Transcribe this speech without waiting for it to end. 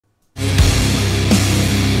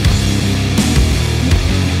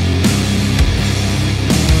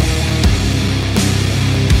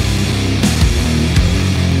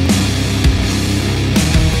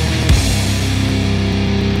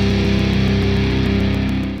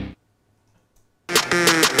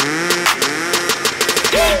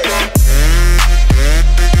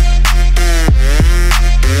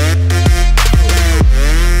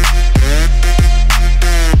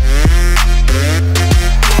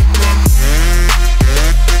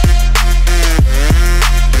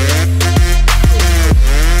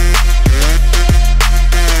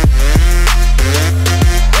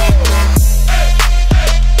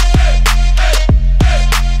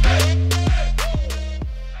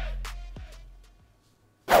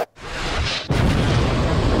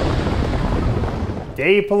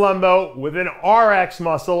Dave Palumbo with an RX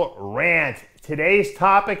Muscle rant. Today's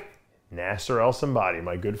topic, Nasser El Sonbaty,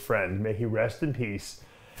 my good friend. May he rest in peace.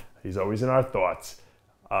 He's always in our thoughts.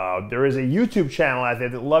 There is a YouTube channel out there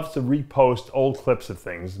that loves to repost old clips of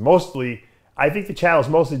things. Mostly, I think the channel is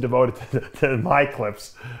mostly devoted to my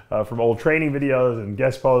clips from old training videos and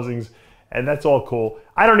guest posings, and that's all cool.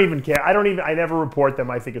 I don't even care. I never report them.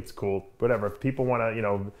 I think it's cool. Whatever. If people want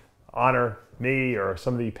to, honor me or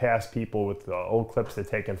some of the past people with old clips they're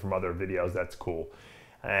taken from other videos, that's cool.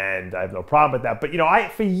 And I have no problem with that. But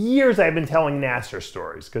for years I've been telling Nasser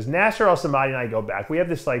stories, because Nasser El Sonbaty and I go back. We have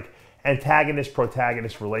this like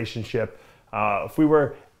antagonist-protagonist relationship. If we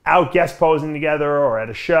were out guest posing together or at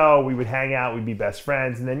a show, we would hang out, we'd be best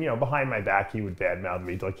friends, and then behind my back he would badmouth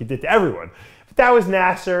me like he did to everyone. But that was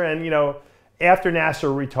Nasser, and after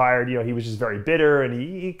Nasser retired, he was just very bitter, and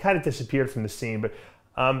he kind of disappeared from the scene. But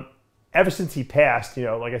ever since he passed,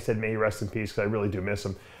 like I said, may he rest in peace, because I really do miss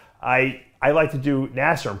him. I like to do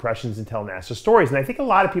Nasser impressions and tell Nasser stories, and I think a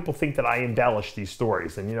lot of people think that I embellish these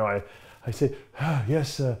stories. And I say,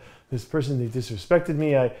 yes, this person, they disrespected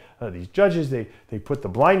me. These judges, they put the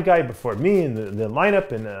blind guy before me in the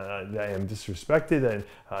lineup, and I am disrespected, and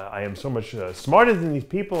I am so much smarter than these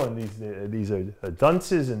people, and these are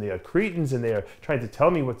dunces, and they are cretins, and they are trying to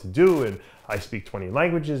tell me what to do, and I speak 20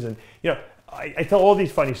 languages, and I tell all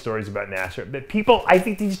these funny stories about Nasser, but people, I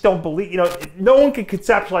think they just don't believe, no one can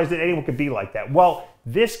conceptualize that anyone could be like that. Well,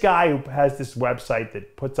 this guy who has this website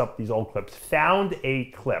that puts up these old clips found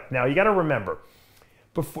a clip. Now, you got to remember,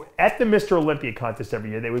 at the Mr. Olympia contest every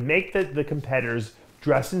year, they would make the competitors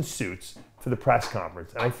dress in suits for the press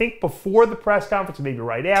conference. And I think before the press conference, maybe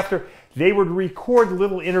right after, they would record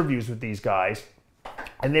little interviews with these guys,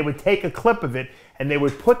 and they would take a clip of it, and they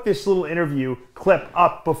would put this little interview clip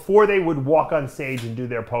up before they would walk on stage and do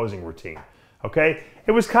their posing routine. Okay?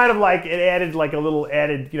 It was kind of like, it added like a little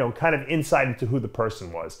added, kind of insight into who the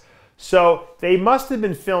person was. So they must have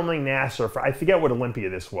been filming Nasser for, I forget what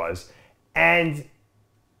Olympia this was, and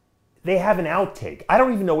they have an outtake. I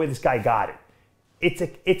don't even know where this guy got it.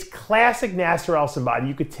 It's classic Nasser El Sonbaty.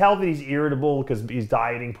 You could tell that he's irritable because he's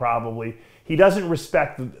dieting probably. He doesn't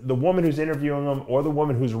respect the woman who's interviewing him or the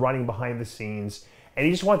woman who's running behind the scenes, and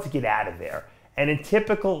he just wants to get out of there. And in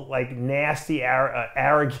typical, like, nasty,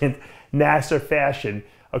 arrogant Nasser fashion,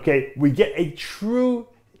 okay, we get a true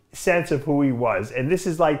sense of who he was. And this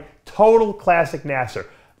is like total classic Nasser.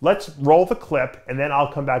 Let's roll the clip, and then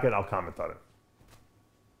I'll come back and I'll comment on it.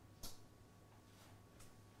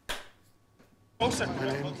 My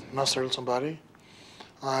name is Nasser El Sonbaty.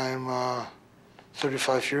 I'm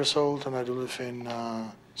 35 years old, and I do live in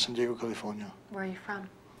San Diego, California. Where are you from?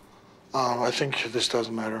 I think this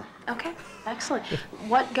doesn't matter. Okay, excellent.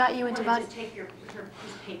 What got you into body? Take your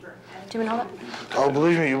paper. Do you want to hold it? Oh,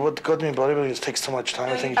 believe me, what got me in bodybuilding, it takes too much time.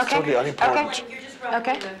 I think it's totally unimportant. Okay. You're just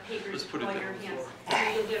rubbing the papers while your hands.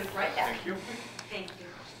 You'll do it right there. Thank you. Thank you.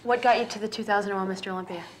 What got you to the 2001 Mr.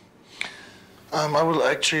 Olympia? I would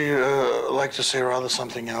actually like to say rather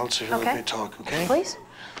something else if you let me talk, okay? Please.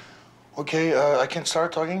 Okay, I can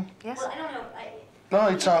start talking? Yes. Well, I don't know. No,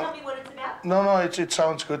 can you tell me what it's about? No, it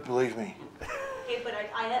sounds good, believe me. Okay, but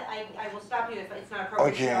I will stop you if it's not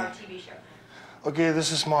appropriate for our TV show. Okay,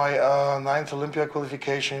 this is my 9th Olympia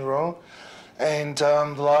qualification in a row. And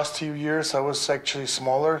the last 2 years I was actually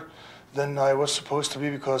smaller than I was supposed to be,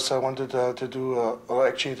 because I wanted to do,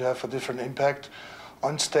 actually to have a different impact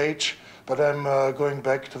on stage. But I'm going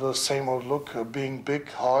back to the same old look, being big,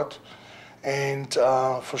 hard, and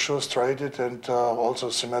for sure striated, and also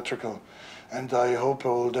symmetrical. And I hope I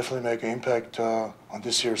will definitely make an impact on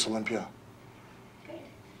this year's Olympia. Great.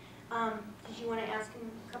 Did you want to ask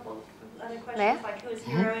him a couple of other questions, like who his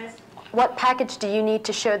hero is? What package do you need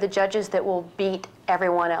to show the judges that will beat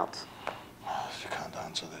everyone else? You can't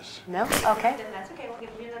answer this. No? Okay. Then that's okay. We'll give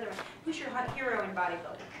you another one. Who's your hero in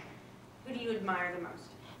bodybuilding? Who do you admire the most?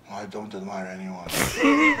 I don't admire anyone. Who do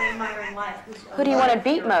you admire in life? Who do you want to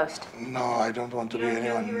beat most? No, I don't want to be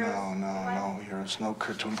anyone. No heroes, no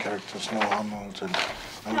cartoon characters, no Arnold, and no,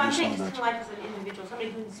 I'm saying just in life as an individual,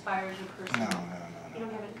 somebody who inspires you personally. No. You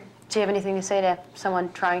don't have any. Do you have anything to say to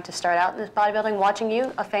someone trying to start out in this bodybuilding, watching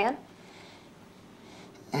you, a fan?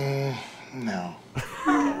 No. Okay,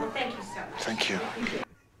 well, thank you so much. Thank you.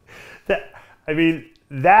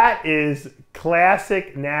 That is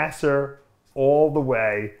classic Nasser all the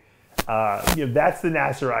way. That's the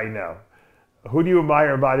Nasser I know. Who do you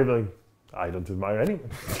admire in bodybuilding? I don't admire anyone.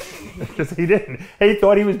 Because he didn't. He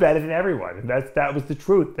thought he was better than everyone. And that was the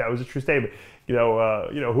truth. That was a true statement.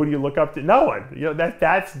 Who do you look up to? No one.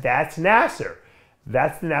 That's Nasser.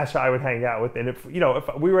 That's the Nasser I would hang out with. And if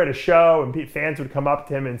we were at a show and fans would come up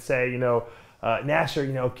to him and say, Nasser,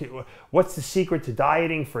 what's the secret to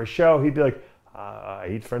dieting for a show? He'd be like, I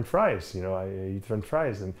eat French fries, I eat French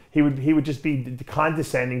fries. And he would just be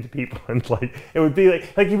condescending to people. And it would be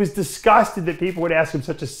like he was disgusted that people would ask him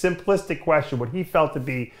such a simplistic question, what he felt to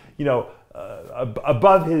be,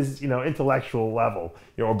 above his, intellectual level,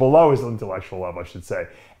 or below his intellectual level, I should say.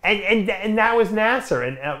 And that was Nasser.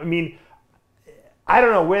 And I mean, I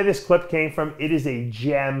don't know where this clip came from. It is a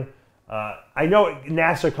gem. I know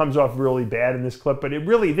Nasser comes off really bad in this clip, but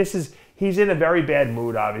he's in a very bad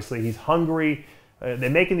mood, obviously. He's hungry. They're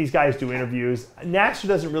making these guys do interviews. Nasser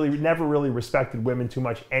never really respected women too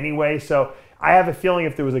much anyway, so I have a feeling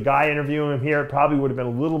if there was a guy interviewing him here, it probably would have been a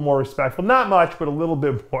little more respectful. Not much, but a little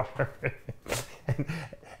bit more.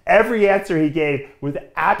 Every answer he gave was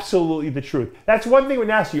absolutely the truth. That's one thing with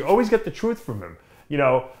Nasser. You always get the truth from him,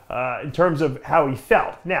 in terms of how he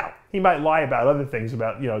felt. Now, he might lie about other things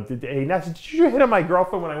about, hey, Nasser, did you hit on my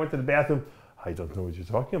girlfriend when I went to the bathroom? I don't know what you're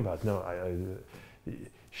talking about. No,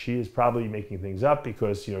 she is probably making things up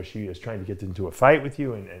because, she is trying to get into a fight with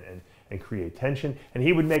you and create tension. And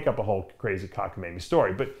he would make up a whole crazy cockamamie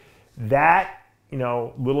story. But that,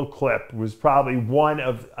 little clip was probably one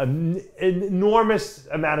of an enormous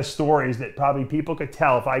amount of stories that probably people could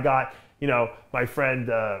tell. If I got, my friend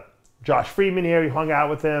Josh Friedman here, he hung out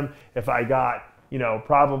with him. If I got,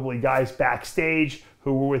 probably guys backstage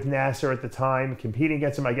who were with Nasser at the time, competing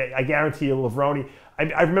against him. I guarantee you, Lavroni.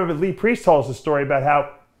 I remember Lee Priest told us a story about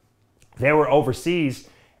how they were overseas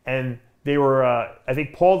and they were, I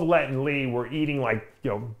think Paul Dillette and Lee were eating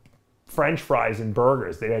French fries and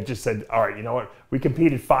burgers. They had just said, all right, you know what? We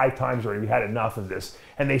competed 5 times already. We had enough of this.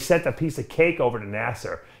 And they sent a piece of cake over to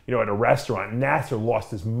Nasser, at a restaurant. And Nasser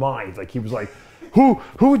lost his mind. He was like, who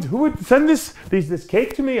would send this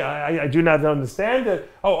cake to me? I do not understand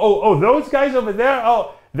it. Oh, those guys over there?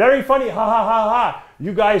 Oh, very funny. Ha, ha, ha, ha.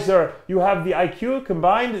 You guys you have the IQ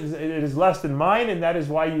combined. It is less than mine. And that is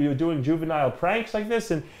why you're doing juvenile pranks like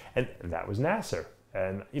this. And that was Nasser.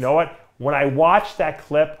 And you know what? When I watched that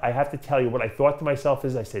clip, I have to tell you what I thought to myself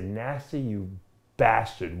is, I said, Nasser, you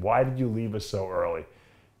bastard. Why did you leave us so early?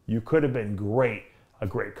 You could have been great. A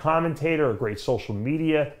great commentator, a great social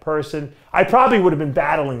media person. I probably would have been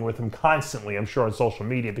battling with him constantly, I'm sure, on social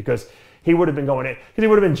media because he would have been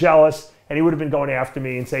jealous and he would have been going after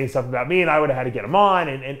me and saying stuff about me and I would have had to get him on.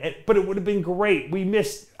 But it would have been great. We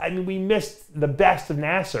missed the best of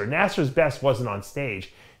Nasser. Nasser's best wasn't on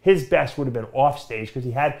stage. His best would have been off stage because he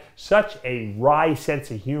had such a wry sense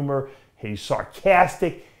of humor. He's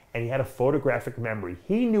sarcastic. And he had a photographic memory.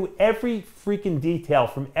 He knew every freaking detail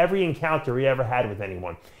from every encounter he ever had with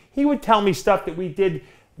anyone. He would tell me stuff that we did,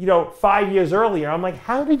 5 years earlier. I'm like,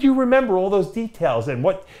 how did you remember all those details? And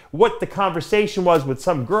what the conversation was with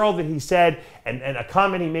some girl that he said, and a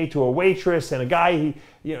comment he made to a waitress, and a guy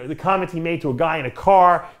the comment he made to a guy in a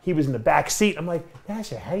car. He was in the back seat. I'm like,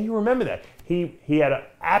 Nasser, how do you remember that? He had an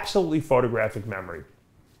absolutely photographic memory.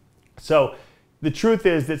 So the truth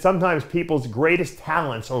is that sometimes people's greatest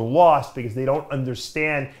talents are lost because they don't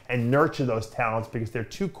understand and nurture those talents because they're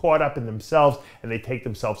too caught up in themselves and they take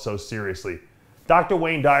themselves so seriously. Dr.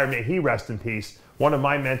 Wayne Dyer, may he rest in peace, one of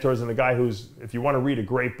my mentors and a guy who's, if you want to read a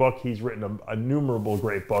great book, he's written innumerable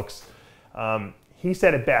great books. He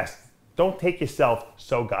said it best, don't take yourself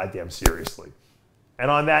so goddamn seriously. And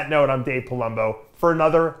on that note, I'm Dave Palumbo for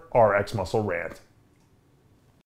another RX Muscle Rant.